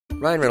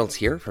Ryan Reynolds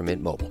here from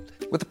Mint Mobile.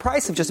 With the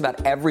price of just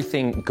about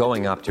everything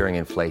going up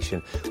during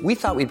inflation, we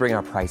thought we'd bring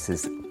our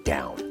prices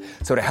down.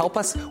 So to help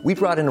us, we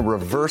brought in a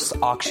reverse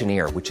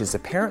auctioneer, which is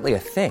apparently a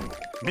thing.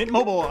 Mint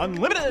Mobile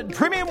Unlimited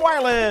Premium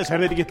Wireless. How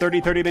to get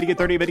 30, 30, bit to get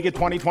 30, bit to get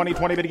 20, 20,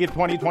 20, bit to get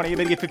 20, 20,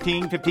 bit to get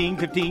 15, 15,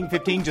 15,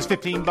 15, just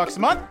 $15 a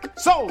month?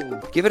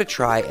 Sold! Give it a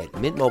try at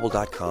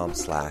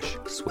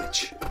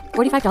mintmobile.com/switch.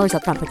 $45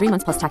 up front for 3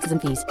 months plus taxes and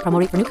fees. Promo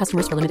rate for new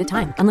customers for limited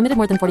time. Unlimited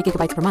more than 40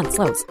 gigabytes per month.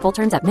 Slows full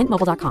terms at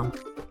mintmobile.com.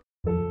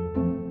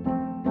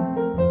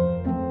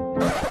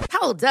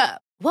 Hold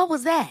up. What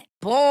was that?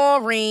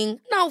 Boring.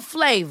 No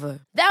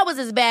flavor. That was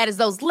as bad as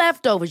those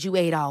leftovers you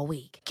ate all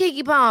week.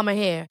 Keke Palmer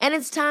here, and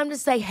it's time to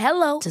say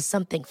hello to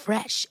something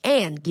fresh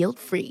and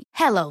guilt-free.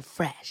 Hello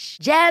Fresh.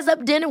 Jazz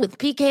up dinner with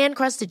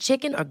pecan-crusted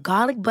chicken or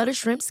garlic butter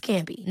shrimp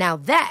scampi. Now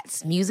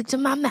that's music to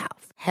my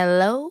mouth.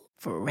 Hello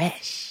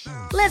Fresh.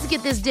 Let's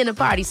get this dinner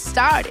party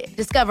started.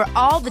 Discover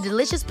all the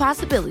delicious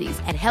possibilities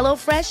at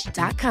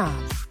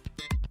hellofresh.com.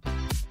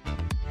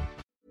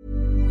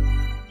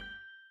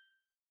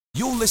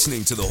 You're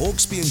listening to the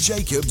Hawksby and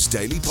Jacobs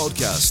Daily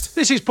Podcast.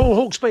 This is Paul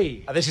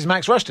Hawksby. This is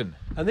Max Rushton.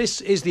 And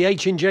this is the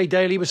H&J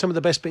Daily with some of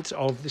the best bits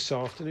of this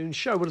afternoon's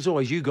show. Well, as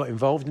always, you got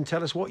involved and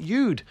tell us what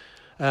you'd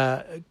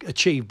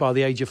achieved by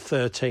the age of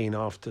 13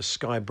 after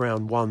Sky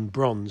Brown won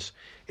bronze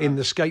in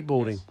the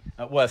skateboarding.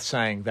 Worth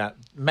saying that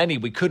many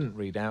we couldn't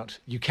read out.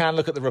 You can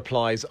look at the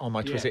replies on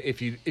my Twitter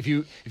if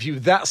you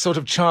that sort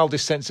of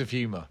childish sense of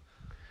humour.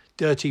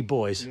 Dirty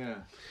boys. Yeah.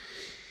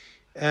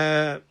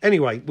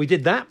 Anyway, we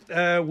did that.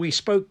 We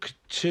spoke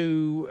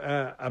to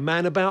a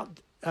man about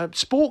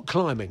sport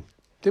climbing,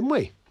 didn't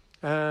we?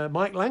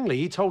 Mike Langley.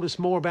 He told us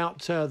more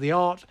about the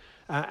art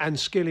and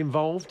skill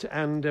involved,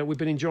 and we've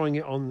been enjoying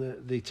it on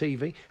the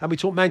TV. And we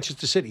talked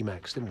Manchester City,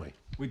 Max, didn't we?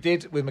 We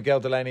did with Miguel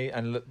Delaney,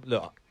 and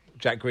look,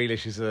 Jack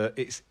Grealish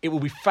it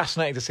will be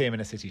fascinating to see him in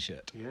a City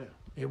shirt. Yeah,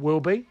 it will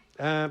be.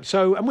 And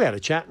we had a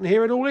chat, and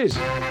here it all is.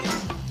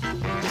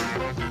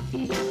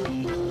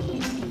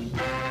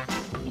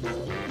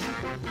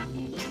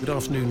 Good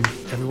afternoon,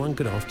 everyone.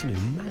 Good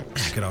afternoon,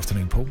 Max. Good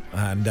afternoon, Paul.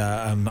 And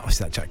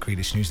obviously that Jack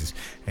Grealish news is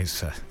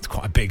it's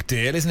quite a big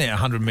deal, isn't it?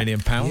 £100 million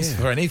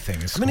for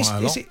anything. It's quite a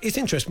lot. It's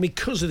interesting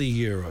because of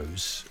the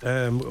Euros.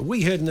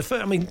 We heard in the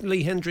first.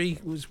 Lee Hendry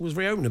was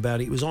very open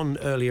about it. He was on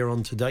earlier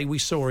on today. We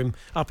saw him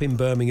up in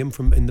Birmingham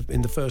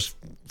in the first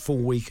full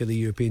week of the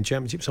European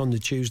Championships on the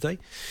Tuesday.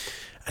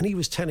 And he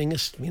was telling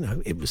us,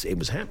 it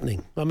was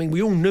happening.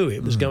 We all knew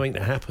it was going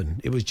to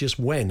happen. It was just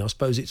when. I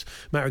suppose it's a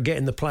matter of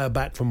getting the player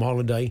back from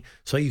holiday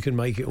so you can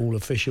make it all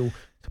official.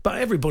 But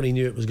everybody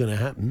knew it was going to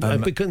happen,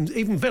 because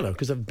even Villa,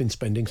 because they've been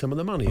spending some of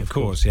the money. Of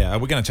course, yeah.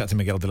 We're going to chat to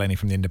Miguel Delaney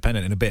from The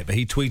Independent in a bit, but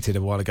he tweeted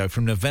a while ago,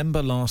 from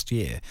November last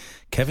year,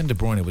 Kevin De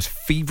Bruyne was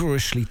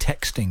feverishly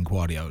texting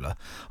Guardiola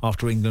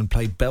after England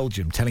played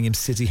Belgium, telling him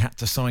City had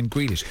to sign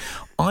Grealish.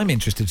 I'm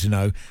interested to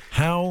know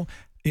how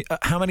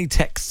many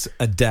texts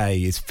a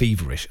day is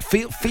feverish?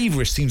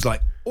 Feverish seems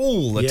like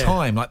all the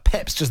time. Like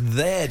Pep's just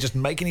there, just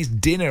making his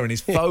dinner, and his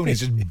phone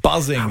is just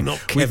buzzing. Not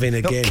Kevin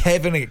again. Not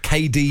Kevin at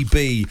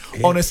KDB.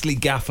 Yeah. Honestly,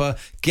 Gaffer,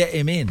 get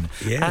him in.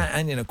 Yeah.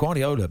 And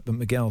Guardiola, but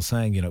Miguel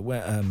saying,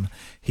 where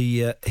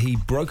he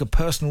broke a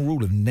personal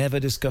rule of never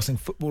discussing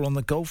football on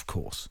the golf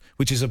course,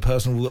 which is a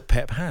personal rule that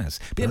Pep has.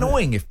 It'd be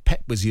annoying if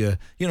Pep was in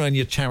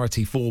your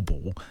charity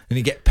four-ball, and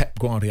you get Pep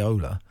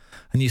Guardiola,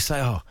 and you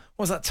say, what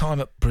was that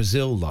time at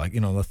Brazil like?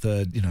 On the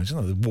third,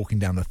 walking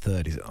down the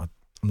third.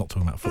 I'm not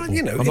talking about football.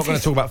 I'm not going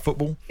to talk about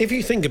football. If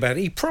you think about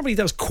it, he probably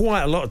does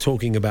quite a lot of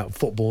talking about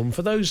football. And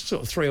for those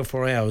sort of 3 or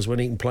 4 hours when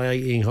he can play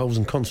 18 holes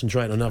and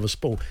concentrate on another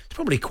sport, it's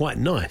probably quite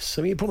nice.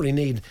 You probably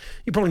need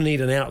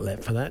an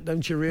outlet for that,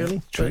 don't you?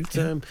 Really? True.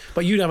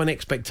 But you'd have an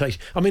expectation.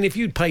 If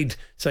you'd paid,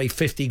 say,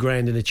 50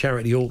 grand in a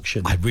charity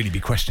auction, I'd really be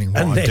questioning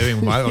what I'm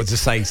doing. I would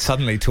just say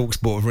suddenly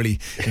TalkSport have really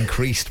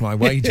increased my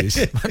wages.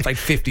 I paid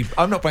 50.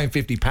 I'm not paying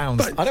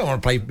 £50. I don't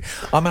want to play.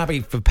 I'm happy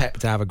for Pep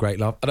to have a great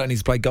laugh. I don't need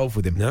to play golf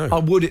with him. No, I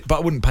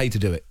wouldn't pay to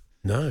do it.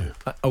 No.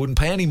 I wouldn't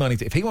pay any money.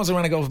 If he wants to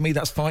run a golf with me,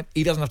 that's fine.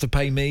 He doesn't have to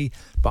pay me,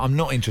 but I'm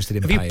not interested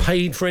in paying. Have you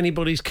paid for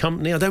anybody's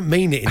company? I don't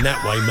mean it in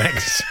that way,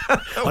 Max.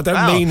 I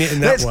don't mean it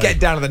in that Let's way. Let's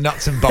get down to the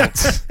nuts and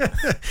bolts.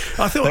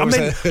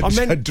 I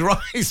meant a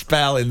dry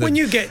spell in the when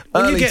you get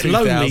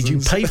lonely, do you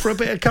pay for a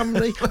bit of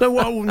company?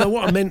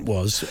 What I meant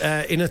was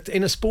in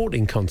a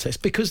sporting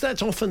contest, because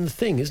that's often the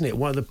thing, isn't it?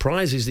 One of the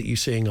prizes that you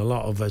see in a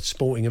lot of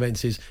sporting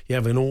events is you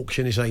have an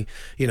auction. You say,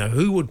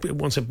 who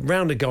wants a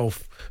round of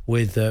golf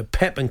with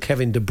Pep and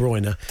Kevin De Bruyne?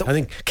 I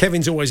think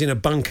Kevin's always in a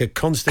bunker,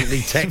 constantly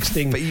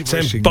texting,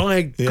 saying,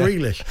 buy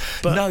Grealish.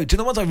 But no, do you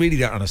know what I really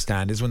don't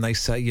understand is when they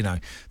say,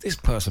 this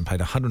person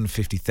paid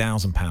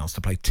 £150,000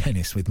 to play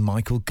tennis with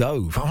Michael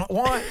Gove. I'm like,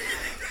 why?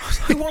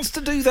 Who wants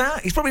to do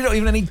that? He's probably not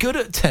even any good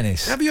at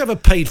tennis. Have you ever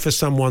paid for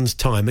someone's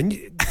time? And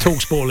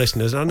TalkSport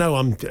listeners, I know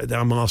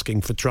I'm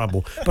asking for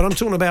trouble, but I'm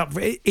talking about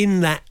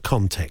in that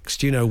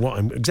context. You know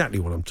exactly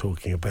what I'm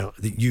talking about.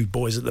 You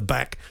boys at the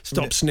back,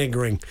 stop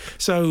sniggering.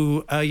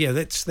 So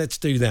let's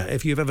do that.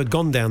 If you've ever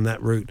gone down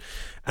that route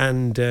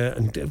and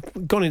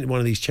gone into one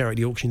of these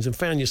charity auctions and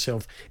found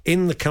yourself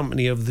in the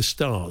company of the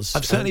stars,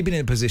 I've certainly been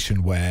in a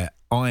position where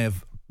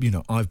I've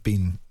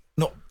been.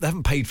 They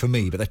haven't paid for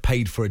me, but they've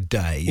paid for a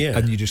day,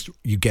 and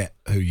you get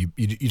who you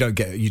don't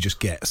get. You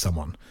just get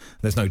someone.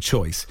 There's no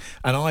choice.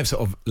 And I've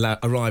sort of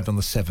arrived on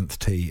the 7th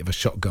tee of a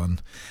shotgun,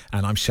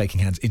 and I'm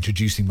shaking hands,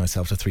 introducing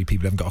myself to 3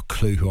 people who haven't got a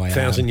clue who I am.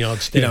 1,000-yard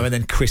stare. And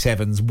then Chris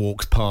Evans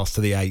walks past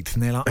to the 8th,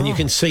 and they're like, and you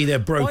can see they're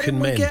broken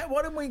men.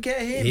 Why didn't we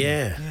get him?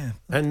 Yeah.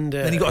 And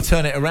then you got to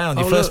turn it around.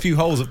 Your first few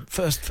holes are very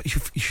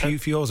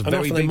and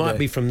often big. they might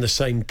be from the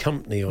same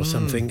company or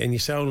something, and you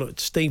say, "Oh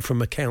look, Steve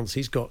from accounts,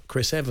 he's got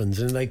Chris Evans,"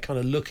 and they kind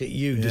of look at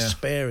you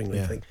despairingly,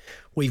 think,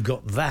 "We've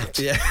got that."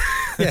 Yeah.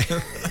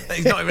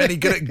 He's not really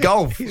good at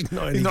golf. He's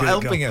not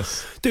helping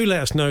us. Do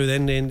let us know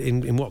then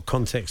in what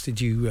context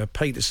did you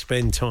pay to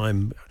spend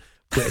time.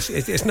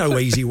 It's no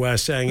easy way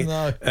of saying it.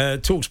 No.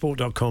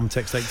 Talksport.com,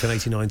 text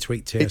 81089,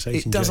 tweet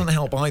TS8. It doesn't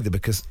help either,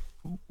 because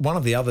one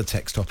of the other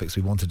text topics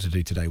we wanted to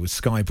do today was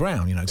Sky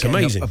Brown. It's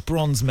amazing. A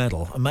bronze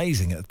medal,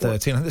 amazing at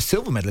 13. I think the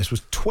silver medalist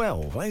was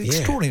 12.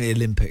 Extraordinary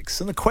Olympics.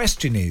 And the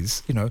question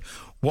is,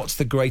 what's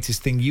the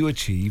greatest thing you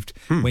achieved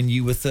when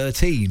you were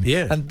 13?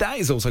 Yeah. And that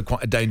is also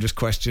quite a dangerous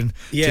question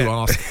to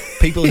ask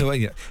people who are,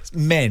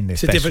 men especially.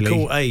 It's a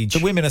difficult age.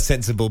 The women are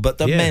sensible, but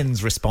the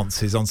men's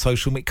responses on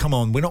social media, come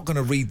on, we're not going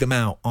to read them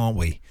out, are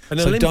we?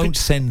 Don't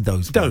send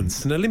those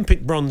ones. An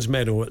Olympic bronze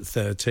medal at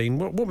 13.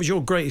 What was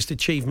your greatest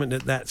achievement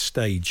at that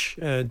stage?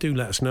 Do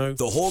let us know.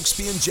 The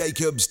Hawksbee and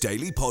Jacobs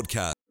Daily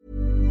Podcast.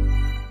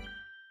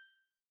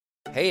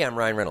 Hey, I'm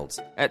Ryan Reynolds.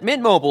 At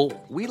Mint Mobile,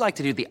 we like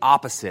to do the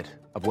opposite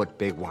of what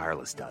Big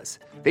Wireless does.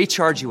 They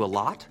charge you a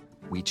lot,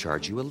 we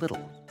charge you a little.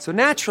 So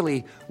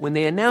naturally, when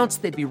they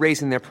announced they'd be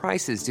raising their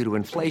prices due to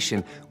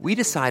inflation, we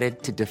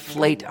decided to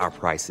deflate our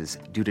prices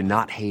due to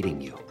not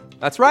hating you.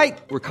 That's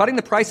right. We're cutting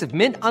the price of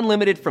Mint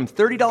Unlimited from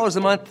 $30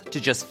 a month to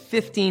just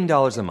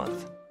 $15 a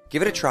month.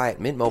 Give it a try at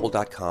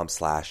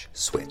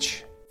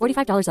mintmobile.com/switch.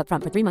 $45 up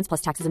front for 3 months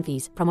plus taxes and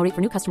fees. Promo rate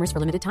for new customers for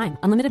limited time.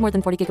 Unlimited more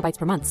than 40 gigabytes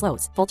per month.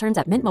 Slows full terms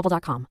at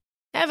mintmobile.com.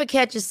 Ever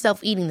catch yourself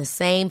eating the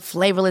same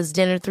flavorless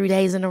dinner 3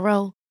 days in a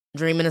row?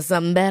 Dreaming of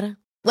something better?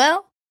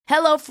 Well,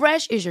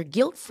 HelloFresh is your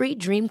guilt-free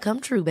dream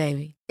come true,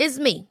 baby. It's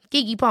me,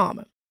 Keke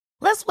Palmer.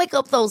 Let's wake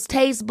up those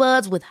taste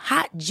buds with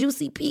hot,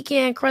 juicy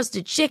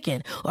pecan-crusted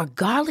chicken or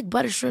garlic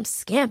butter shrimp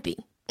scampi.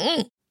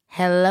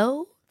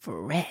 Hello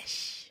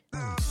Fresh.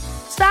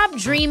 Stop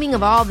dreaming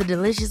of all the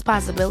delicious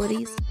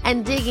possibilities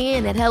and dig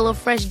in at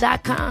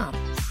HelloFresh.com.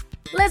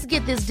 Let's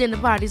get this dinner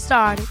party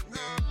started.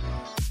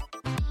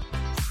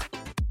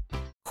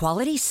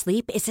 Quality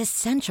sleep is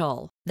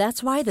essential.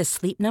 That's why the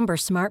Sleep Number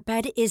Smart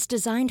Bed is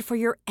designed for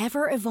your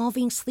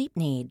ever-evolving sleep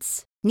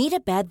needs. Need a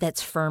bed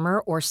that's firmer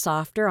or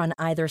softer on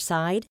either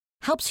side?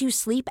 Helps you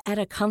sleep at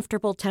a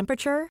comfortable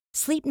temperature?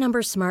 Sleep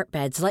Number Smart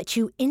Beds let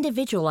you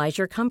individualize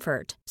your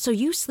comfort, so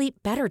you sleep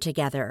better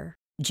together.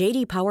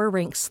 J.D. Power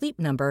ranks Sleep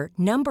Number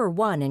number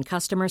 1 in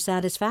customer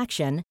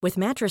satisfaction with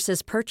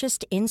mattresses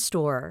purchased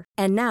in-store.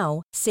 And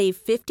now, save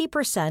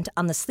 50%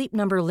 on the Sleep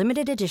Number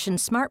Limited Edition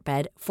Smart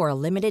Bed for a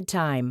limited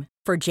time.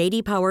 For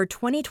J.D. Power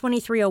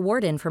 2023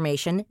 award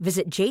information,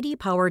 visit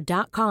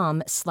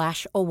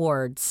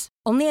jdpower.com/awards.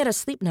 Only at a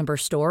Sleep Number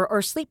store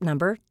or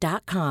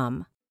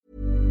sleepnumber.com.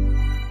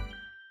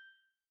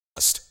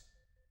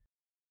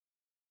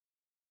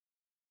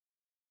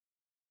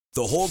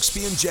 The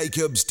Hawksbee and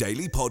Jacobs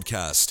Daily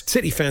Podcast.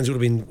 City fans would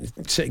have been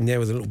sitting there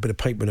with a little bit of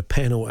paper and a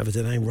pen or whatever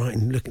today,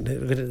 looking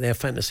at their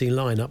fantasy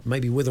lineup,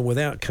 maybe with or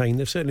without Kane.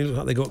 They certainly look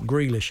like they got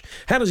Grealish.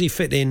 How does he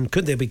fit in?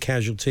 Could there be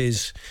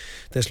casualties?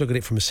 Let's look at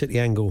it from a City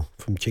angle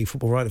from Chief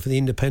Football Writer for The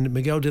Independent,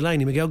 Miguel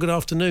Delaney. Miguel, good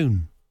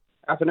afternoon.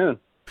 Afternoon.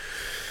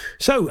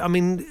 So, I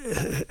mean,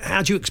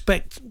 how do you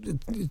expect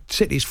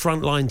City's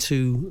front line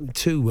to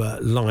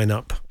line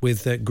up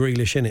with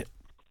Grealish in it?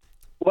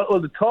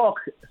 Well, the talk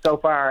so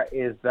far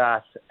is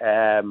that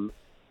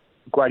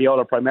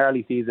Guardiola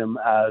primarily sees him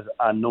as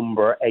a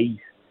number 8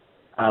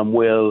 and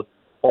will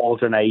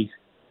alternate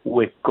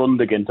with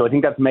Gundogan. So I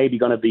think that's maybe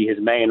going to be his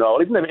main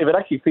role, even if it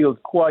actually feels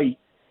quite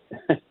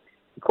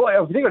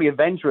particularly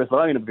adventurous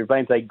allowing him to be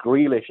playing, say,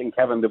 Grealish and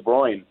Kevin De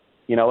Bruyne,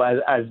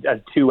 as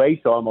 2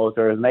 8s almost,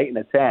 or as an 8 and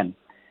a 10.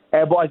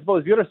 But I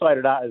suppose the other side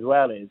of that as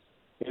well is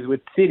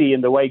with City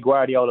and the way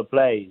Guardiola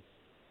plays,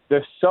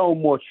 there's so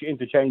much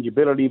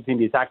interchangeability between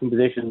the attacking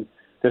positions.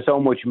 There's so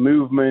much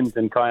movement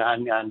and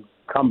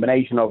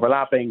combination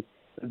overlapping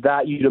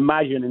that you'd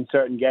imagine in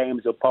certain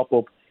games will pop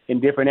up in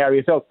different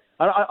areas. So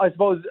I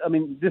suppose,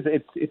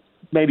 it's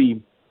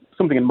maybe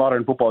something in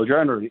modern football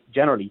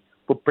generally,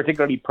 but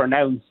particularly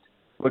pronounced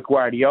with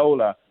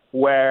Guardiola,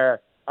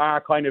 where our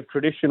kind of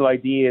traditional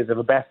ideas of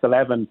a best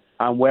 11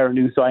 and where a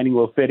new signing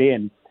will fit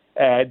in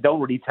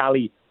don't really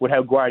tally with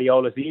how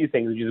Guardiola sees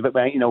things, which is about,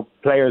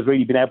 players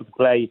really being able to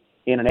play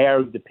in an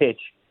area of the pitch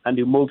and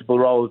do multiple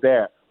roles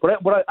there.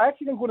 But I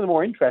actually think one of the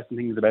more interesting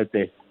things about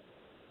this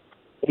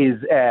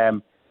is,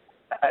 and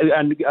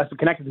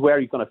connected to where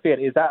he's going to fit,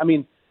 is that, I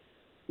mean,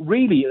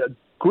 really,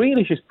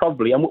 Grealish is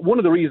probably, and one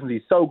of the reasons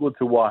he's so good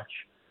to watch,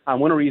 and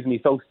one of the reasons he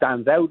so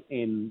stands out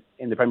in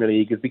the Premier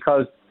League is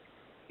because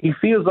he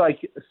feels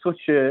like such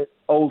an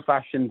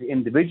old-fashioned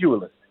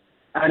individualist,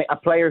 and a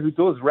player who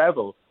does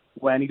revel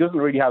when he doesn't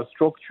really have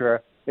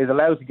structure, is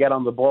allowed to get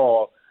on the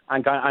ball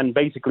and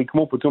basically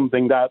come up with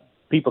something that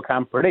people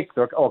can't predict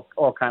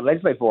or can't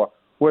legislate for.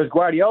 Whereas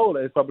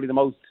Guardiola is probably the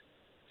most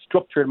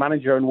structured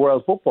manager in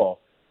world football.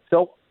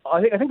 So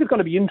I think it's going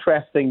to be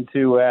interesting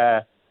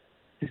to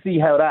see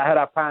how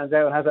that pans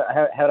out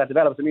and how that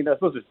develops. I mean, I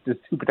suppose there's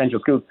two potential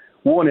schools.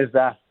 One is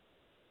that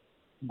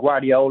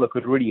Guardiola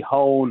could really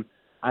hone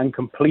and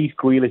complete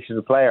Grealish as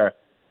a player.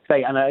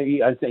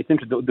 It's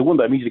interesting. The one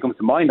that immediately comes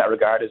to mind in that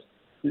regard is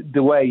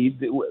the way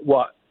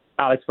what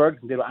Alex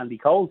Ferguson did with Andy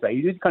Cole.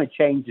 He just kind of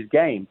changed his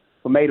game,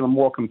 but made him a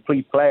more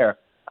complete player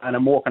and a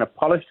more kind of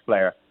polished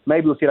player.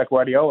 Maybe we'll see like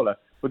Guardiola.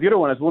 But the other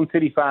one, as one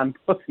City fan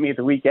put to me at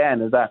the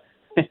weekend, is that,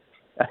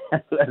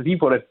 as he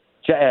put it,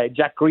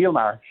 Jack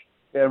Grealish,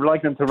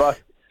 like him to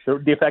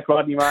the effect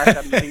Rodney Marsh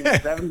had in the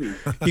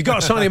 70s. You've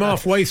got to sign him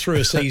halfway through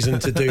a season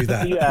to do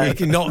that.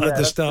 Not at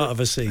the start of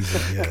a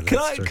season. Yeah,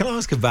 can I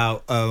ask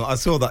about? I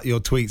saw that your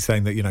tweet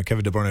saying that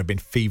Kevin De Bruyne had been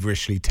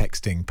feverishly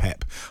texting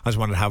Pep. I just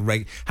wondered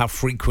how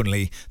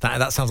frequently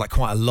that sounds like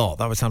quite a lot.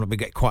 That would sound like it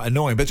get quite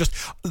annoying. But just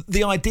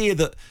the idea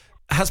that,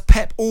 has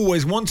Pep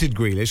always wanted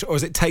Grealish, or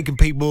has it taken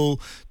people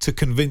to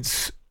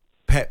convince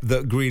Pep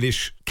that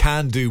Grealish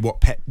can do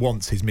what Pep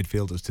wants his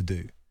midfielders to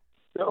do?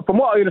 From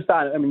what I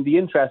understand, I mean, the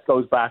interest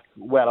goes back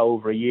well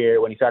over a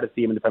year when he started to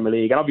see him in the Premier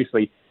League. And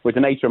obviously, with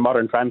the nature of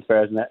modern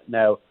transfers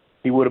now,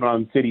 he would have been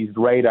on City's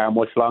radar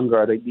much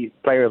longer. These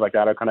players like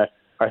that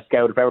are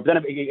scouted forever. But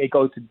then it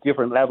goes to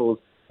different levels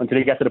until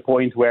they get to the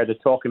point where they're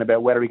talking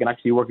about whether he can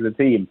actually work as a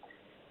team.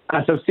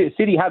 And so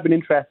City had been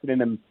interested in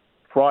him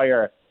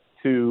prior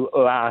to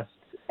last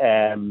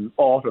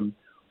autumn.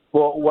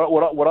 But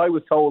what I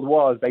was told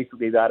was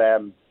basically that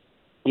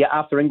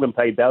after England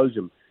played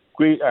Belgium,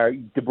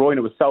 De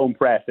Bruyne was so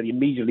impressed that he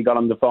immediately got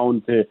on the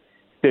phone to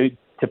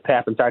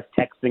Pep and started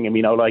texting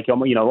him,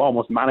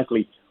 almost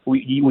manically,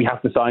 we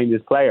have to sign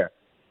this player.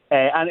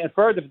 And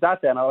further to that,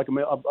 then,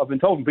 I've been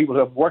told from people who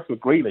have worked with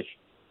Grealish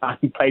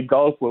and played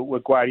golf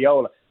with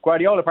Guardiola.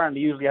 Guardiola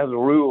apparently usually has a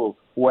rule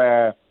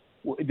where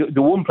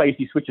the one place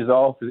he switches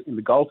off in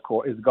the golf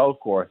course is the golf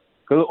course.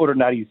 Because other than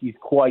that, he's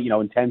quite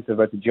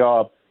intensive at the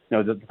job.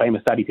 The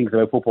famous stat, he thinks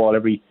about football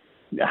every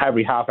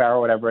half hour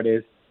or whatever it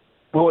is.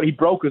 But he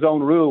broke his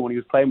own rule when he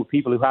was playing with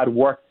people who had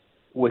worked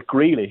with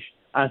Grealish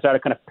and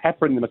started kind of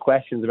peppering them with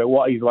questions about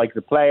what he's like as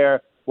a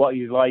player, what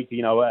he's like,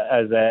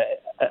 as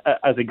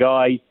a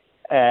guy,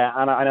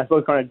 and I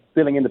suppose kind of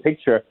filling in the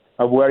picture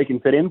of where he can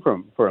fit in for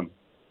him.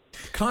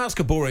 Can I ask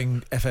a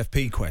boring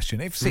FFP question?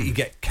 If City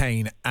get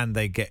Kane and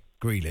they get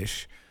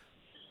Grealish,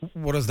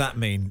 what does that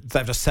mean? Do they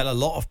have to sell a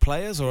lot of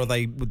players, or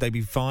would they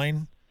be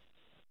fine?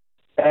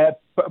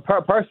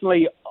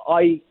 Personally,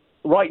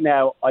 right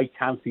now I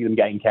can't see them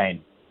getting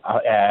Kane.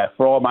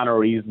 For all manner of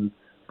reasons,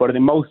 but I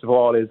think most of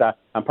all is that,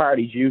 and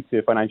partly due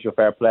to financial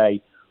fair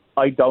play,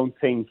 I don't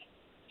think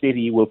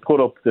City will put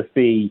up the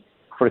fee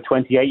for a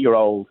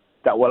 28-year-old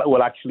that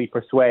will actually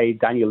persuade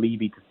Daniel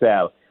Levy to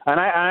sell. And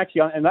I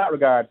actually, in that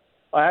regard,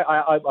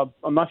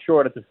 I'm not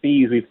sure that the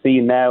fees we've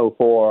seen now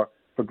for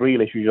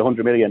Grealish, which is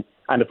 100 million,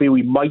 and the fee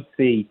we might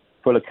see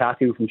for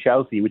Lukaku from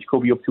Chelsea, which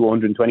could be up to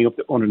 120, up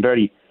to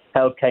 130,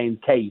 help Kane's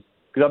case.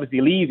 Because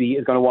obviously Levy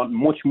is going to want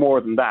much more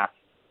than that.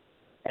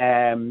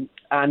 And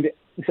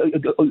so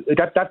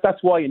that's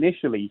why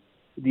initially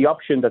the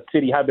option that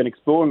City had been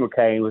exploring with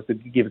Kane was to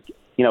give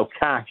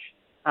cash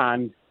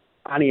and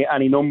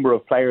any number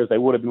of players they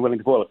would have been willing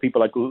to pull. People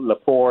like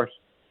Laporte,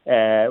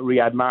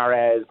 Riyad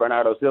Mahrez,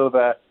 Bernardo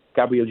Silva,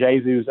 Gabriel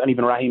Jesus, and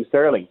even Raheem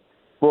Sterling.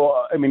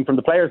 But I mean, from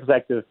the players'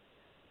 perspective,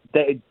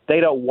 they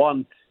don't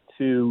want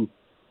to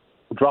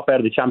drop out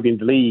of the Champions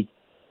League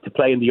to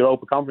play in the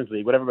Europa Conference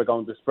League, whatever we're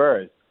going to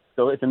Spurs.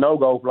 So it's a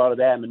no-go for a lot of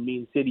them, and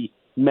means City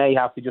may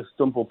have to just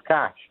stump up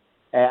cash.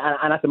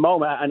 And at the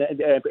moment, and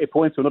it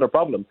points to another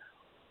problem,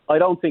 I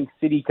don't think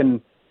City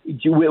can,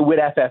 with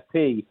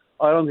FFP,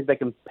 I don't think they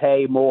can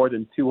pay more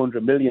than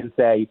 200 million,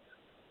 say,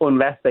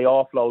 unless they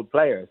offload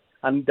players.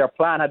 And their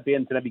plan had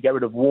been to maybe get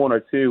rid of one or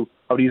two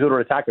of these other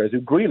attackers who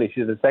Grealish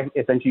is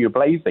essentially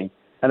replacing.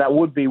 And that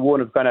would be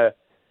one of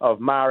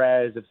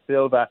Mahrez, of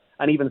Silva,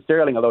 and even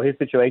Sterling, although his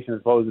situation, I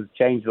suppose, has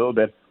changed a little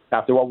bit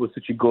after what was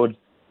such a good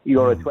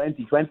Euro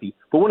 2020.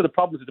 But one of the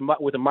problems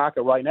with the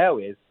market right now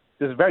is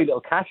there's very little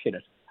cash in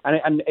it.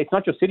 And it's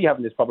not just City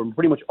having this problem.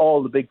 Pretty much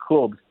all the big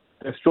clubs,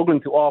 they're struggling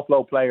to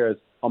offload players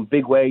on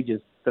big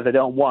wages that they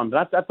don't want.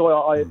 That's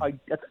why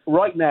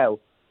right now,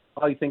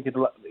 I think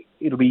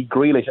it'll be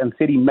Grealish, and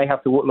City may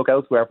have to look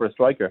elsewhere for a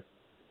striker.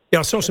 Yeah,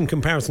 I saw some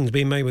comparisons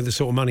being made with the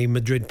sort of money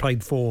Madrid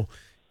paid for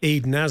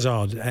Eden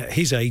Hazard at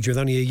his age, with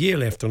only a year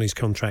left on his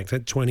contract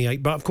at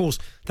 28. But of course,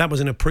 that was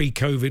in a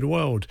pre-COVID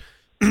world.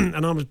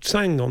 And I was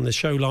saying on the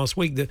show last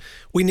week that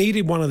we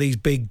needed one of these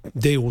big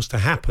deals to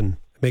happen,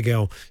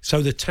 Miguel,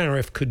 so the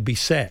tariff could be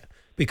set.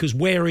 Because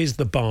where is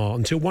the bar?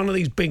 Until one of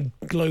these big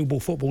global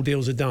football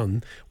deals are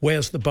done,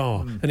 where's the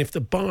bar? And if the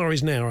bar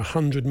is now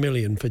 100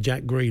 million for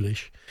Jack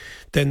Grealish,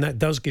 then that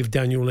does give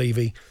Daniel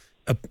Levy,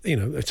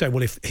 say,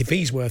 well, if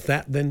he's worth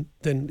that, then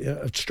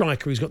a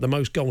striker who's got the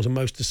most goals and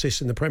most assists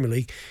in the Premier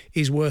League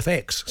is worth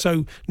X.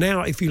 So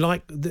now, if you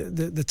like,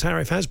 the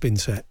tariff has been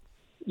set.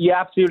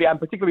 Yeah, absolutely, and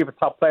particularly for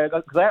top players.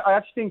 Because I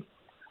actually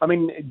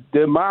think,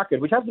 the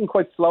market, which has been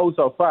quite slow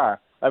so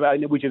far,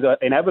 which is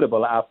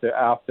inevitable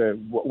after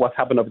what's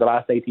happened over the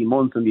last 18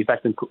 months and the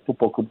effect on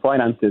football club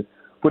finances.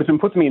 But it's been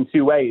put to me in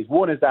two ways.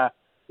 One is that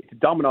it's a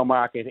domino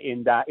market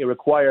in that it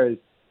requires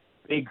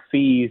big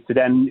fees to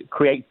then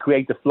create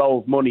the flow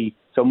of money.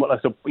 So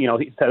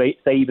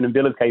say even in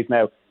Villa's case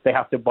now, they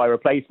have to buy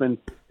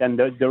replacements, then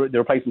the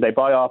replacement they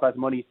buy off has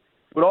money.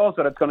 But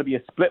also it's going to be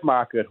a split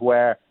market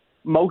where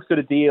most of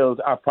the deals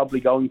are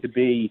probably going to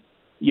be,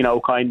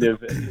 kind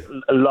of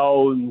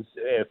loans,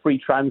 free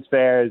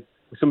transfers,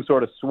 some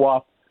sort of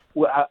swap,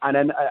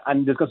 and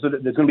there's going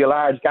to be a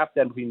large gap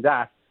then between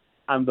that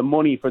and the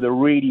money for the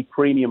really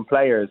premium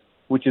players,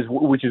 which is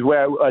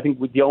where I think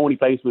the only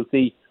place we'll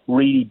see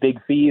really big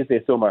fees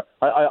this summer.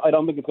 I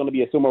don't think it's going to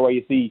be a summer where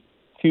you see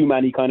too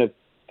many kind of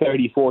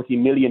 30, 40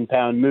 million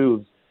pound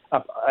moves,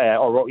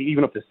 or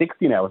even up to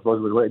 60 now, I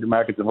suppose, with the way the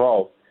market's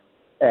evolved,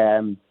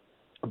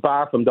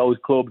 bar from those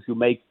clubs who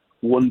make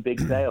one big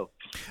sale.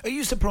 Are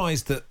you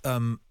surprised that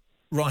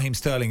Raheem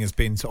Sterling has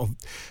been sort of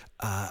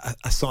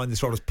assigned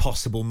this role as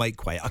possible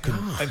make-weight? I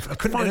couldn't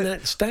find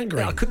that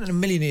staggering. I couldn't in a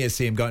million years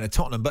see him going to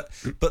Tottenham, but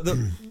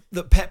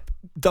that Pep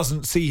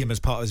doesn't see him as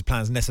part of his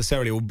plans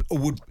necessarily, or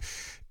would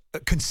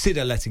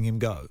consider letting him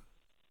go.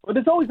 Well,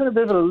 there's always been a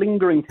bit of a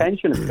lingering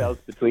tension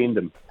felt between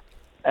them,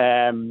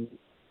 and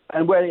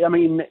where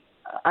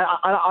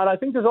I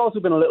think there's also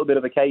been a little bit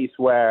of a case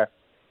where,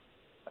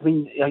 as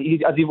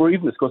we were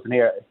even discussing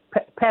here,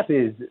 Pep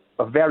is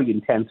a very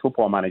intense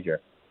football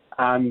manager,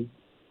 and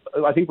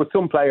I think with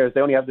some players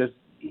they only have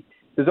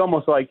there's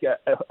almost like a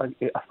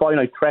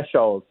finite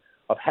threshold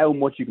of how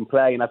much you can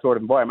play in that sort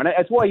of environment. And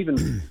it's why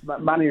even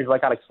managers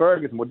like Alex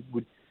Ferguson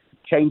would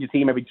change a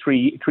team every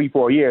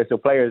 3-4 years, so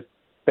players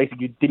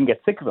basically didn't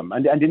get sick of them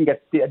and didn't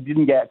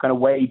get kind of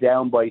weighed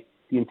down by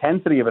the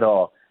intensity of it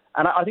all.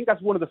 And I think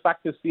that's one of the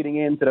factors feeding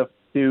into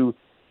the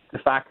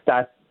fact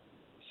that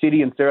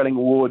City and Sterling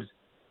would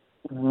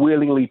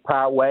willingly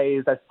part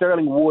ways, that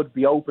Sterling would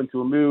be open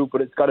to a move,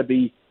 but it's got to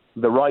be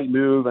the right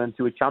move and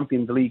to a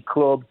Champions League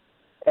club.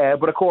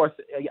 But of course,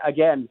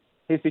 again,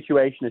 his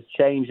situation has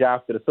changed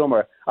after the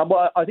summer.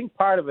 But I think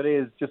part of it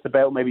is just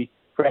about maybe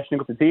freshening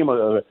up the team a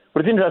little bit.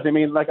 But it's interesting.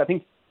 I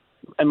think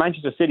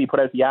Manchester City put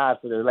out the ad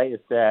for their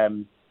latest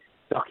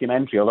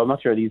documentary, although I'm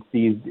not sure these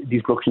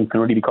productions can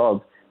really be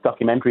called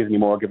documentaries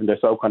anymore, given they're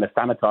so kind of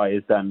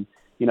sanitized and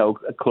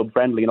club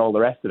friendly and all the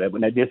rest of it.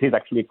 But this is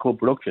actually a club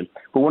production.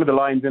 But one of the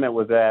lines in it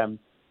was the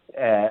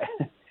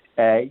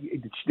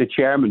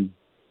chairman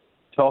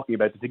talking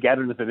about the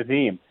togetherness of the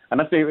team,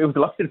 and it was a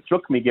lot that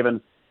struck me, given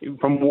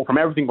from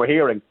everything we're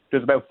hearing,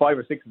 there's about 5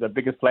 or 6 of the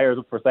biggest players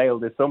up for sale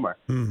this summer.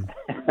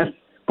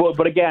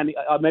 But again,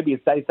 maybe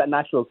it's that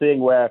natural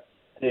thing where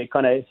the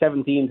kind of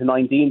 17 to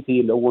 19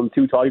 team that won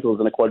 2 titles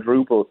and a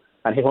quadruple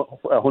and hit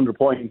 100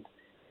 points,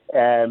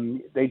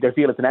 they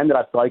feel it's an end of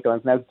that cycle, and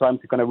it's now time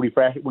to kind of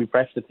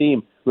refresh the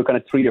team with kind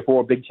of 3 or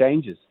 4 big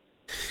changes.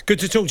 Good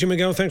to talk to you,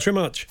 Miguel. Thanks very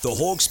much. The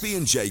Hawksbee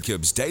and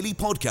Jacobs Daily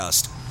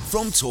Podcast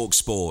from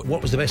TalkSport.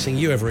 What was the best thing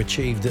you ever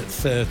achieved at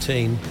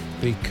 13?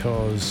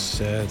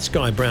 Because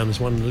Sky Brown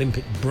has won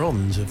Olympic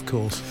bronze, of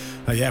course.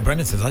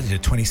 Brendan says, I did a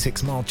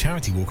 26-mile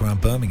charity walk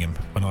around Birmingham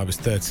when I was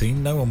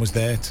 13. No one was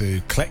there to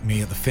collect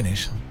me at the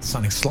finish.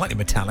 Sounding slightly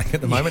metallic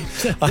at the moment.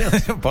 I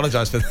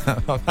apologise for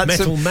that. I've had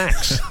Metal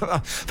Max.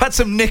 I've had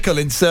some nickel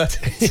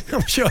inserted.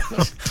 I'm sure.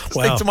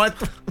 Well,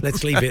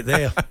 let's leave it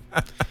there.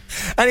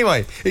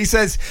 Anyway, he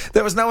says,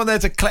 there was no one there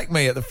to collect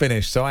me at the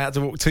finish, so I had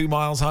to walk 2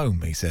 miles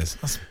home, he says.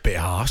 That's a bit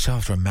harsh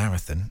after a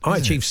marathon. I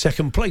achieved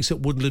second place at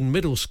Woodland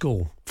Middle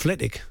School,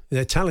 Flitwick.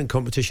 Their talent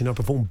competition, I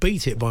performed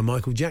Beat It by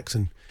Michael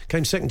Jackson.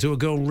 Came second to a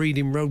girl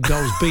reading Road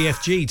Goals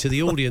BFG to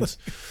the audience.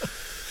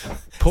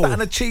 Paul. Is that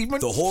an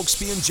achievement? The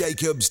Hawksbee and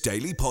Jacobs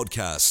Daily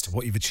Podcast.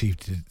 What you've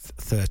achieved at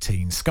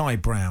 13. Sky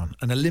Brown,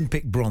 an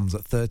Olympic bronze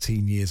at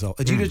 13 years old.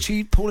 Had you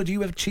achieved, Paul, had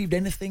you ever achieved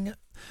anything?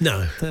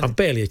 No, I've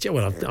barely achieved.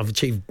 Well, I've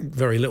achieved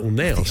very little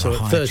now. So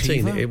at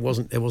 13, it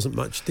wasn't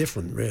much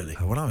different, really.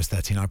 When I was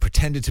 13, I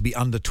pretended to be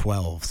under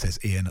 12, says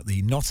Ian, at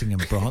the Nottingham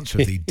branch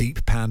of the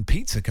Deep Pan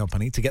Pizza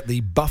Company to get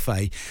the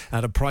buffet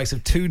at a price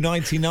of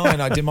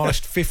 $2.99. I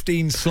demolished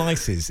 15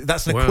 slices.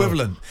 That's an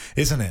equivalent,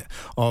 isn't it,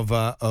 of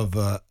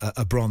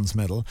a bronze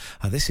medal?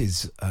 This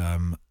is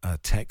a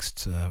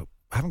text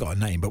I haven't got a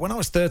name, but when I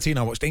was 13,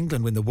 I watched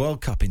England win the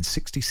World Cup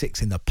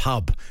in ́66 in the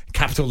pub,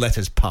 capital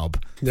letters pub.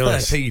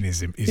 Nice. 13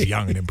 is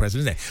young and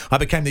impressive, isn't it? I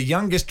became the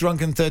youngest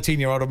drunken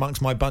 13-year-old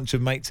amongst my bunch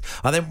of mates.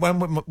 I then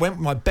went with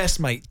my best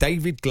mate,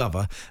 David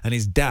Glover, and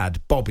his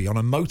dad, Bobby, on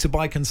a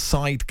motorbike and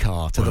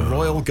sidecar to the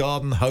Royal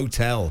Garden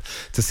Hotel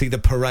to see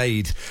them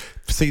parade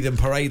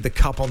the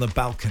cup on the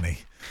balcony.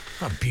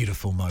 What a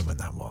beautiful moment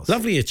that was.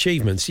 Lovely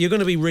achievements. You're going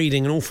to be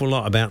reading an awful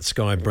lot about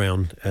Sky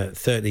Brown,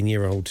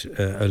 13-year-old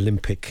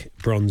Olympic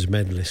bronze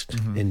medalist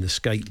in the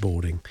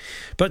skateboarding.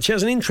 But she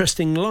has an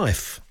interesting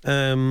life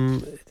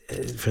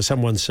for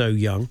someone so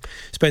young.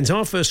 Spends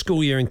half her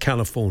school year in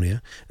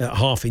California,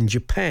 half in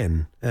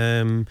Japan.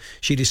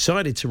 She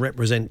decided to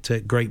represent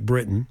Great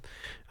Britain,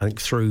 I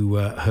think, through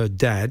her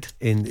dad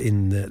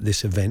in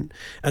this event.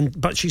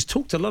 But she's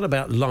talked a lot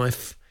about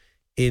life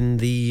in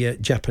the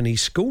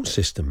Japanese school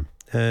system.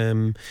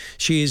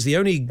 She is the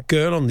only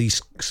girl on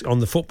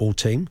the football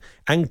team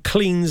and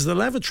cleans the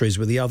lavatories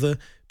with the other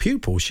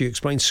pupils. She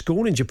explains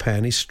school in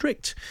Japan is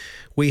strict.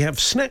 We have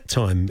snack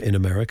time in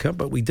America,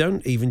 but we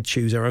don't even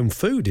choose our own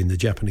food in the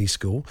Japanese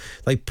school.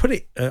 They put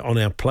it on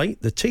our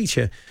plate. The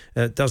teacher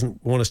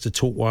doesn't want us to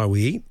talk while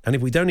we eat, and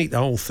if we don't eat the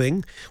whole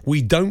thing,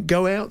 we don't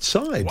go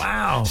outside.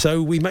 Wow!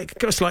 So we make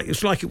it's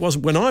like it was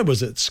when I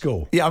was at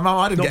school. Yeah,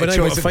 I didn't get a choice. Not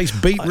been able to face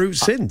beetroot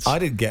since. I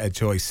didn't get a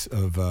choice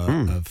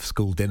of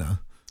school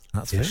dinner.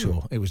 That's for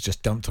sure. It was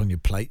just dumped on your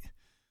plate.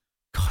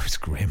 God, it's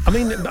grim. I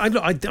mean,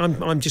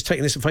 I'm just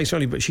taking this at face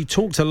value, but she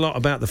talked a lot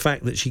about the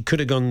fact that she could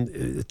have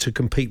gone to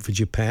compete for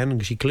Japan,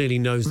 and she clearly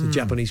knows the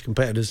Japanese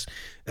competitors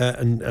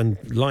and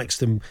likes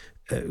them,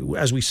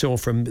 as we saw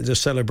from the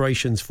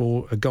celebrations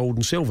for gold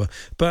and silver.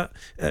 But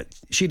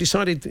she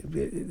decided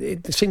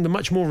it seemed a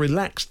much more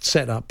relaxed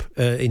setup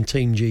in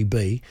Team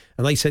GB,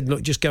 and they said,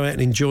 look, just go out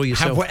and enjoy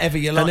yourself. Have whatever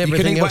you like. You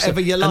can eat whatever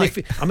you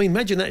like.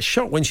 Imagine that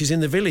shot when she's in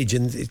the village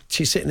and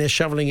she's sitting there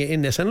shoveling it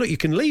in there saying, look, you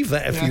can leave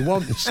that if you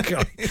want.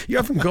 You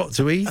haven't got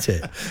to eat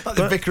it. Like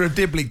the Vicar of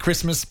Dibley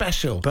Christmas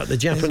special. But the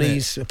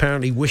Japanese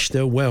apparently wished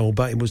her well,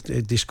 but it was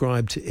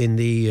described in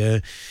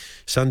the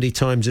Sunday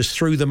Times as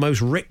through the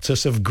most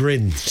rictus of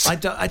grins. I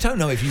don't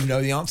know if you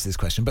know the answer to this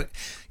question, but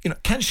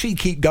can she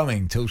keep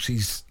going till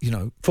she's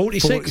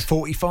 46,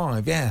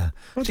 45? Yeah,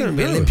 I she don't can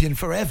be know. Olympian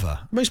forever.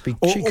 Must be,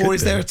 or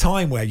is there a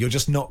time where you're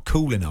just not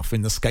cool enough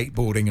in the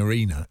skateboarding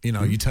arena?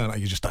 You turn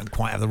out you just don't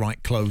quite have the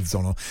right clothes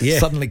on, or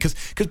suddenly because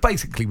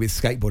basically with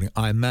skateboarding,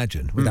 I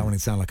imagine, without wanting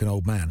to sound like an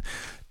old man,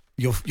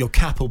 your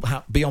cap will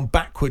be on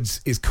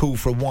backwards is cool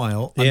for a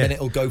while, and then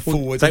it'll go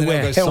forwards, and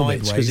then it'll go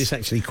sideways because it's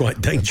actually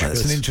quite dangerous.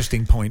 That's an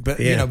interesting point, but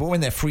but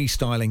when they're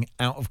freestyling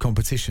out of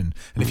competition,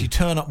 and if you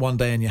turn up one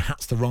day and your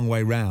hat's the wrong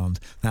way round,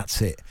 that's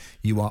it.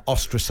 You are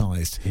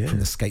ostracised from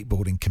the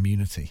skateboarding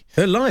community.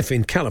 Her life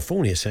in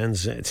California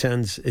sounds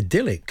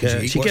idyllic.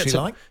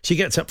 She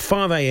gets up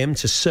 5 a.m.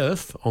 to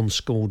surf on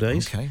school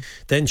days. Okay.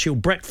 Then she'll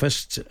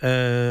breakfast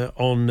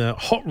on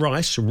hot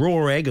rice,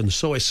 raw egg, and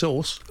soy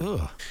sauce.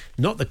 Ugh.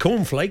 Not the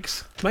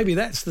cornflakes. Maybe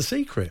that's the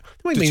secret.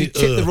 Does she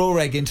tip the raw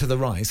egg into the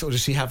rice, or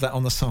does she have that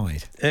on the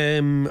side?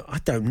 I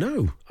don't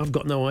know. I've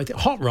got no idea.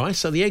 Hot rice,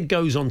 so the egg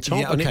goes on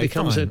top and it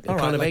becomes a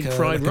kind of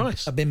egg-fried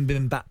rice. A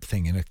bibimbap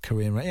thing in a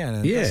Korean rice.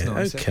 Yeah, that's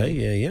nice. Okay,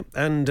 yeah.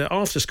 And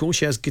after school,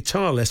 she has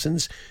guitar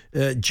lessons,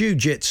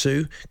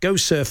 jiu-jitsu, go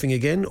surfing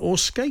again, or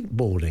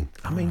skateboarding.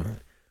 I mean,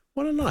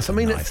 what a life.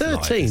 At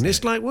 13,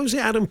 it's like, what was it?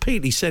 Adam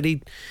Peatley said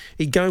he'd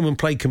go home and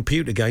play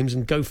computer games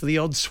and go for the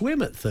odd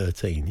swim at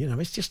 13.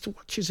 It's just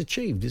what she's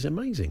achieved is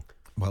amazing.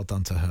 Well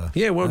done to her.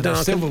 Yeah, well done.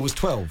 Silver was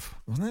 12,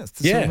 wasn't it?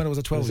 The silver medal was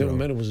a 12. The silver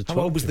medal was a 12.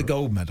 How old was the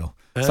gold medal?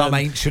 Some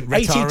ancient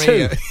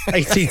retiree.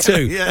 82.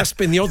 82. Yeah. That's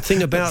been the odd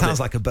thing about it. Sounds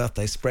like a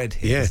birthday spread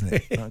here, doesn't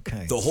it?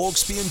 Okay. The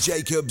Hawksbee and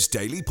Jacobs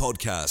Daily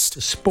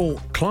Podcast.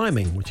 Sport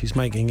climbing, which is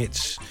making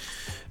its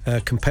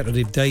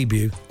competitive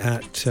debut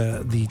at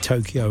the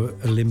Tokyo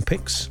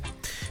Olympics.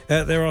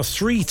 There are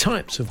 3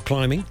 types of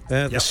climbing.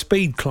 The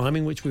speed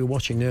climbing, which we were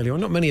watching earlier on.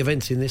 Not many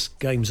events in this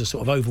games are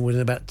sort of over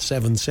within about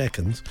 7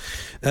 seconds.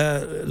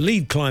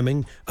 Lead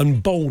climbing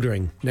and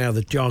bouldering. Now,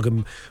 the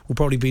jargon will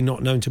probably be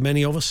not known to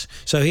many of us.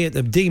 So here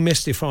to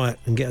demystify it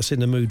and get us in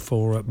the mood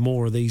for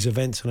more of these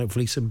events and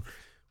hopefully some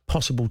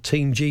possible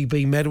Team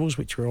GB medals,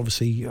 which we're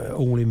obviously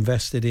all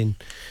invested in.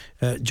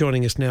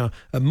 Joining us now,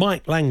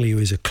 Mike Langley, who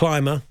is a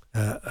climber,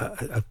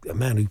 a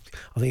man who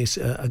I think is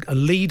a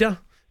leader,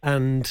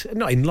 and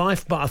not in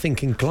life, but I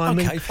think in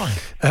climbing. Okay,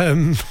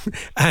 fine.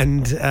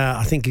 And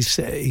I think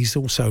he's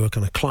also a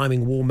kind of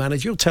climbing wall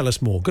manager. You'll tell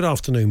us more. Good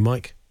afternoon,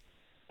 Mike.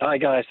 Hi,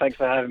 guys. Thanks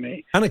for having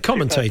me. And a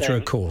commentator,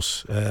 of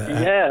course.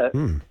 Yeah,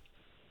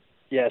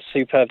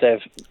 superb day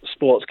of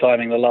sports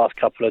climbing the last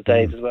couple of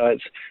days as well.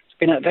 It's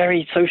been at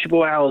very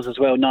sociable hours as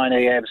well, 9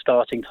 a.m.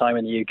 starting time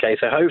in the UK.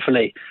 So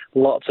hopefully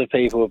lots of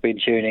people have been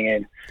tuning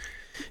in.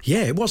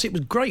 Yeah, it was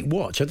great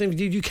watch. I think,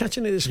 did you catch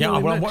any of this? Yeah,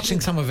 well, I'm watching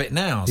some of it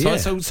now.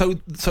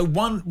 So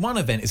one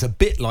event is a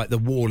bit like the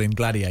wall in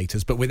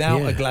Gladiators, but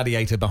without a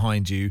gladiator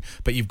behind you.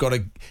 But you've got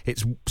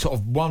it's sort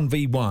of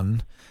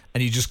 1v1,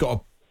 and you just got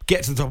to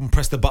get to the top and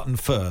press the button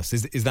first.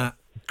 Is that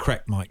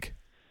correct, Mike?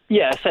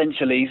 Yeah,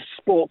 essentially,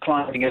 sport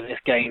climbing of this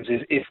Games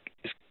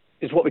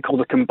is what we call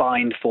the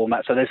combined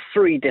format. So there's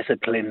 3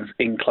 disciplines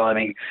in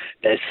climbing.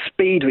 There's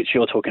speed, which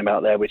you're talking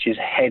about there, which is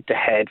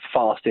head-to-head,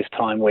 fastest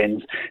time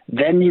wins.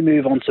 Then you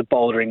move on to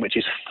bouldering, which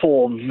is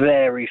 4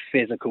 very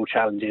physical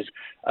challenges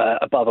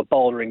above a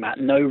bouldering mat.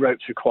 No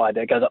ropes required.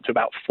 It goes up to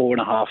about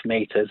 4.5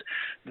 meters.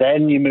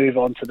 Then you move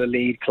on to the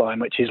lead climb,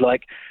 which is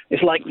like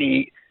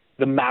the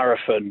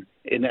marathon.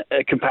 In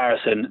a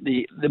comparison,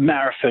 the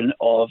marathon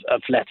of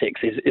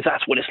athletics is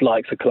that's what it's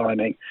like for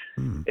climbing.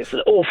 It's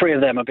all 3 of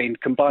them are being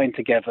combined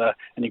together,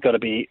 and you've got to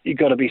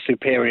be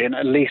superior in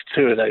at least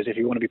 2 of those if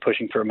you want to be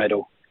pushing for a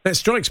medal. That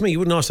strikes me. You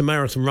wouldn't ask a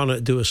marathon runner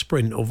to do a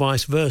sprint or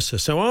vice versa.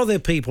 So are there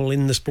people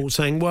in the sport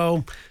saying,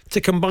 well,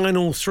 to combine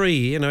all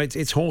 3,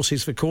 it's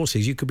horses for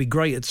courses. You could be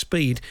great at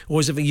speed, or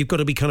is it that you've got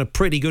to be kind of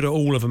pretty good at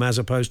all of them as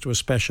opposed to a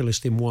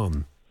specialist in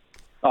one?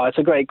 Oh, it's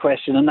a great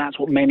question, and that's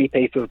what many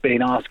people have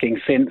been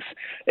asking since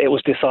it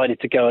was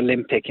decided to go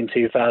Olympic in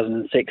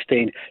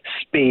 2016.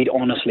 Speed,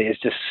 honestly, is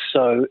just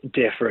so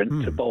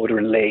different to boulder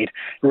and lead.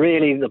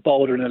 Really, the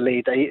boulder and the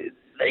lead, they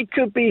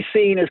could be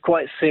seen as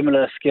quite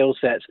similar skill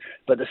sets,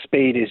 but the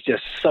speed is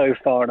just so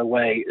far and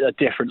away a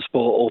different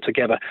sport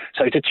altogether.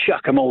 So to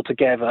chuck them all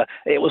together,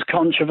 it was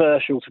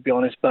controversial, to be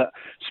honest, but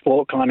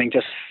sport climbing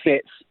just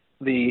fits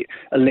the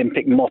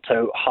Olympic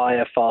motto,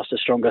 higher, faster,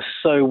 stronger,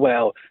 so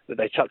well that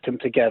they chucked them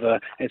together.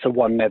 It's a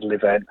 1 medal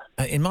event.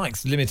 In my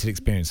limited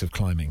experience of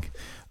climbing,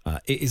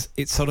 it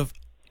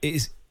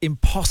is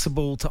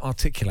impossible to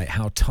articulate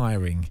how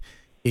tiring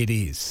it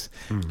is.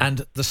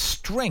 And the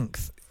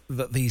strength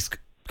that these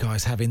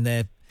guys have in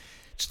their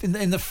in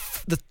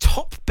the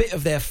top bit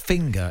of their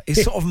finger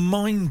is sort of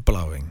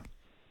mind-blowing.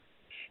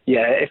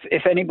 Yeah,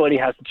 if anybody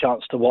has the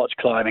chance to watch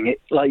climbing,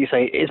 it, like you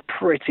say, is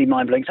pretty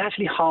mind-blowing. It's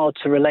actually hard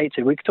to relate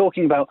to. We're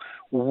talking about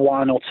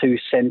 1 or 2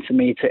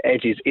 centimetre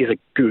edges is a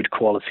good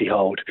quality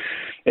hold.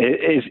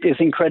 It's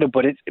incredible,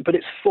 but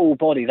it's full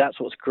body. That's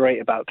what's great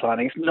about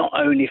climbing. It's not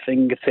only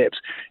fingertips,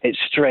 it's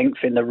strength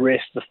in the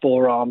wrist, the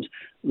forearms,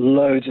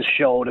 loads of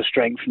shoulder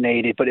strength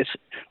needed, but it's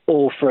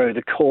all through.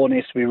 The core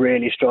needs to be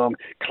really strong.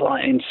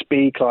 In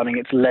speed climbing,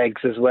 it's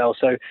legs as well.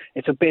 So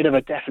it's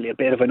definitely a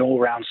bit of an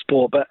all-round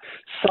sport. But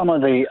some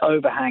of the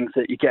overhangs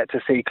that you get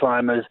to see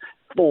climbers,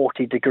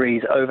 40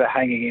 degrees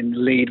overhanging in the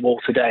lead wall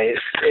today,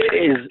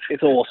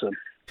 it's awesome.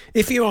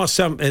 If you ask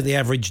the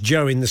average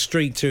Joe in the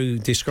street to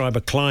describe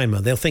a climber,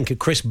 they'll think of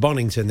Chris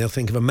Bonington. They'll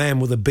think of a man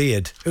with a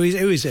beard who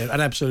is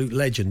an absolute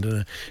legend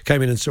and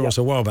came in and saw us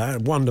a while back. A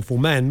wonderful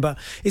man. But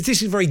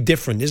this is very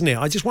different, isn't it?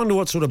 I just wonder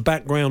what sort of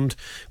background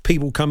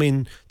people come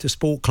in to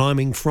sport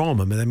climbing from.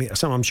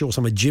 I'm sure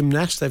some are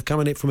gymnasts. They've come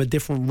in it from a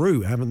different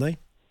route, haven't they?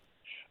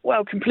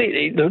 Well,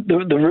 completely.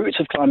 The roots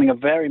of climbing are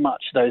very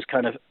much those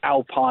kind of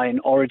alpine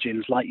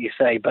origins, like you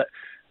say, but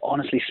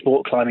honestly,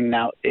 sport climbing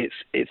now, it's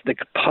the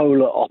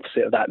polar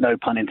opposite of that, no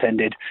pun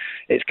intended.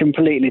 It's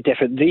completely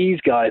different. These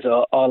guys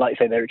are like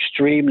I say, they're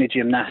extremely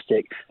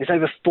gymnastic. There's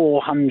over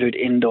 400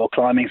 indoor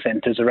climbing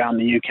centres around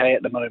the UK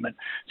at the moment.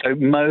 So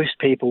most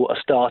people are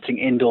starting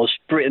indoors.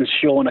 Britain's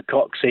Shauna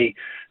Coxey,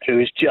 who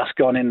has just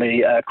gone in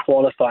the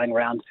qualifying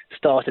round,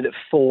 started at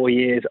 4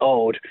 years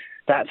old.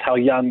 That's how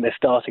young they're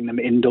starting them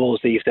indoors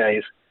these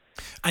days.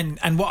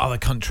 And what other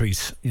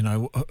countries,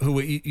 who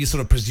you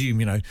sort of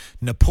presume,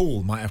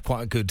 Nepal might have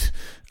quite a good,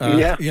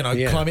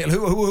 climbing.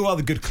 Who are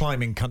the good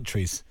climbing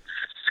countries?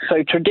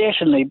 So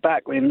traditionally,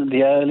 back in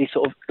the early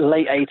sort of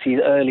late 80s,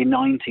 early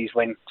 90s,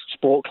 when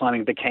sport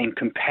climbing became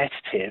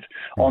competitive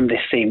on this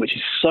scene, which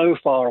is so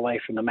far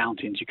away from the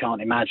mountains you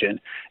can't imagine,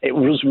 it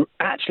was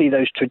actually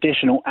those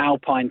traditional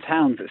alpine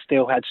towns that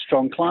still had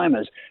strong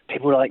climbers,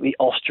 people like the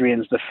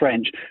Austrians, the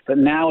French. But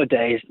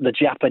nowadays, the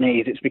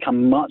Japanese, it's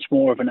become much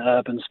more of an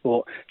urban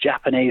sport.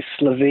 Japanese,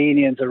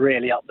 Slovenians are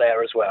really up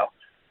there as well.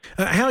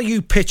 How are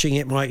you pitching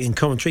it, Mike, in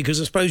commentary? Because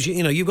I suppose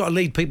you've got to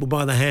lead people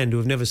by the hand who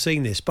have never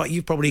seen this, but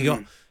you've probably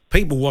got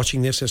people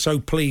watching this are so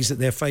pleased at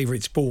their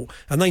favourite sport,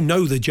 and they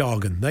know the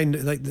jargon.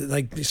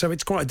 So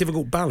it's quite a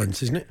difficult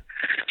balance, isn't it?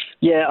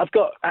 Yeah, I've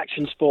got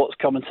Action Sports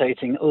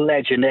commentating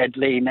legend Ed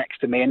Lee next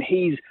to me, and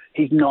he's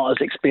not as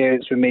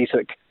experienced with me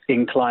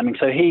in climbing,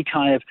 so he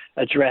kind of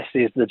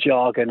addresses the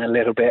jargon a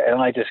little bit,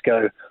 and I just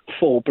go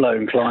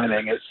full-blown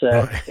climbing. It's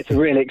a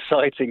really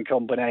exciting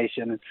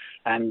combination,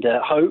 and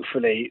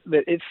hopefully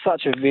it's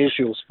such a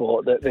visual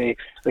sport that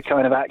the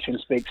kind of action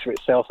speaks for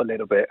itself a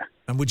little bit.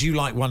 And would you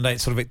like one day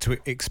sort of it to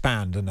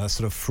expand and a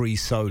sort of free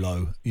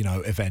solo,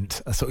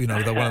 event, one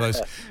of those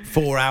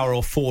 4-hour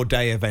or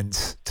 4-day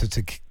events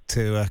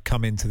to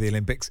come into the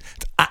Olympics?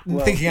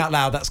 Thinking out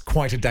loud, that's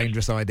quite a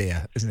dangerous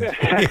idea, isn't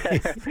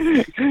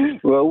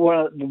it? Well, one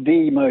of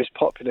the most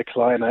popular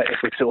climber, if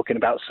we're talking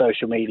about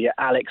social media,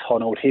 Alex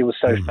Honnold, he was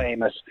so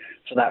famous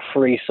for that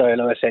free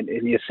solo ascent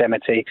in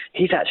Yosemite.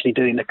 He's actually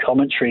doing the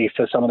commentary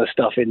for some of the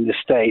stuff in the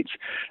States.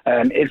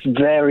 It's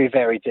very,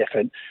 very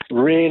different.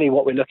 Really,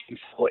 what we're looking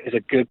for is a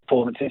good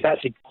performance. It's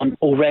actually gone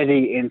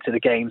already into the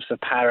Games for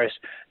Paris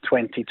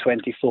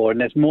 2024,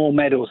 and there's more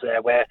medals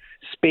there where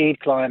speed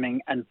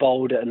climbing and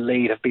boulder and and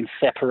lead have been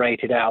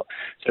separated out.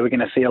 So we're going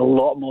to see a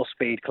lot more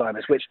speed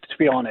climbers, which, to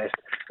be honest,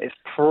 is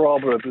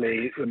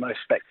probably the most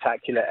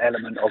spectacular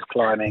element of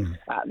climbing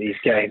at these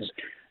games.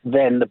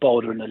 Then the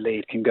boulder and the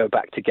lead can go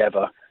back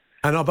together.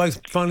 And are both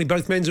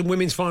men's and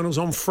women's finals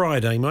on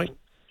Friday, mate?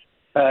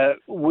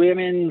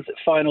 Women's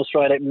finals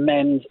Friday,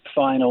 men's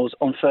finals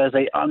on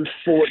Thursday.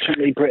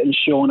 Unfortunately, Britain's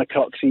Shauna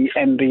Coxey,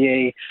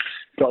 MBE,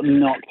 got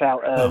knocked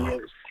out earlier.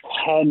 It was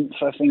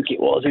 10th, I think it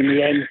was, in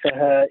the end for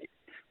her.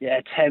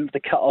 Yeah, 10th. The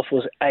cut-off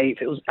was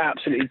 8th. It was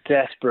absolutely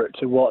desperate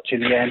to watch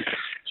in the end.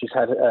 She's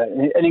had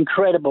an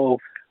incredible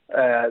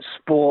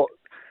sport.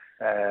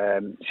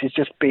 She's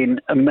just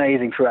been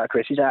amazing throughout her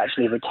career. She's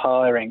actually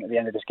retiring at the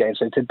end of this game.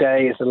 So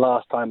today is the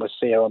last time we'll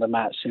see her on the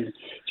match. And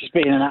she's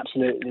been an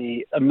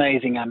absolutely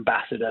amazing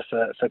ambassador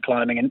for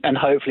climbing and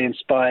hopefully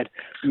inspired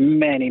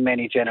many,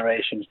 many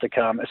generations to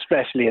come,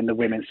 especially in the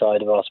women's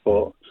side of our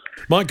sport.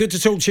 Mike, good to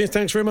talk to you.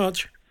 Thanks very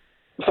much.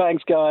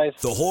 Thanks, guys.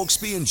 The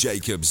Hawksbee and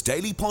Jacobs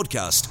Daily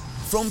Podcast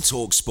from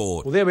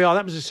TalkSport. Well, there we are.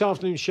 That was this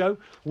afternoon's show.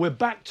 We're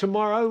back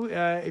tomorrow.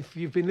 If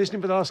you've been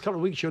listening for the last couple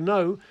of weeks, you'll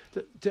know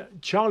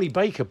that Charlie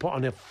Baker put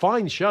on a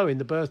fine show in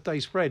the birthday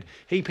spread,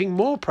 heaping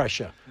more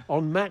pressure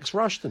on Max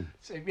Rushton.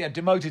 So, yeah,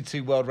 demoted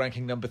to world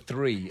ranking number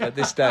 3 at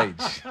this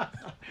stage.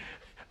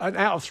 And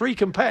out of 3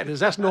 competitors,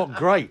 that's not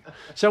great.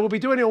 So we'll be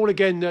doing it all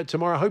again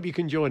tomorrow. I hope you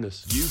can join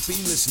us. You've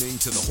been listening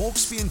to the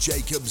Hawksbee and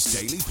Jacobs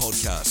Daily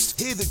Podcast.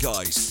 Hear the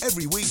guys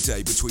every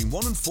weekday between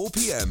 1 and 4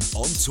 p.m.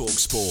 on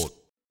TalkSport.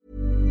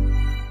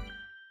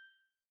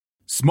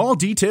 Small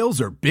details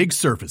are big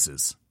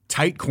surfaces.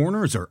 Tight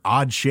corners are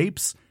odd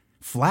shapes.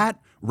 Flat,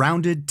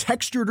 rounded,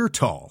 textured, or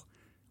tall.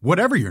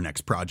 Whatever your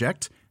next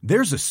project,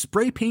 there's a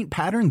spray paint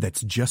pattern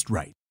that's just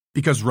right.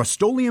 Because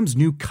Rust-Oleum's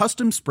new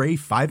Custom Spray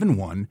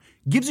 5-in-1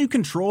 gives you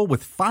control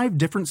with 5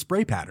 different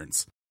spray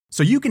patterns.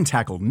 So you can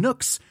tackle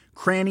nooks,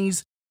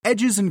 crannies,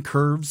 edges, and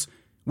curves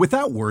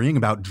without worrying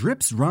about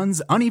drips,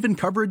 runs, uneven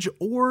coverage,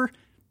 or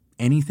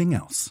anything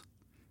else.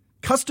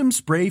 Custom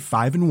Spray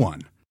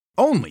 5-in-1.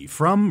 Only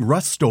from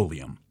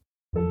Rust-Oleum.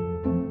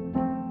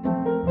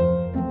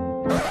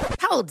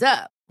 Hold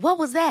up. What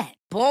was that?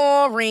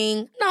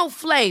 Boring. No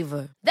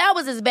flavor. That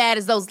was as bad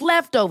as those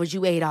leftovers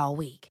you ate all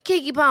week.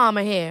 Keke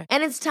Palmer here.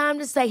 And it's time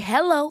to say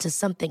hello to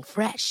something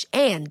fresh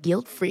and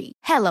guilt-free.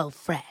 Hello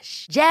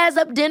Fresh. Jazz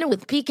up dinner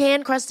with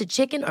pecan-crusted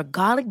chicken or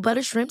garlic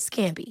butter shrimp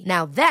scampi.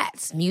 Now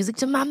that's music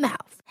to my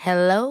mouth.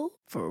 Hello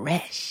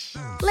Fresh.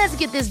 Let's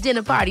get this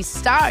dinner party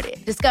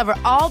started. Discover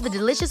all the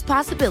delicious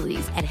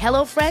possibilities at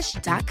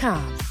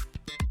HelloFresh.com.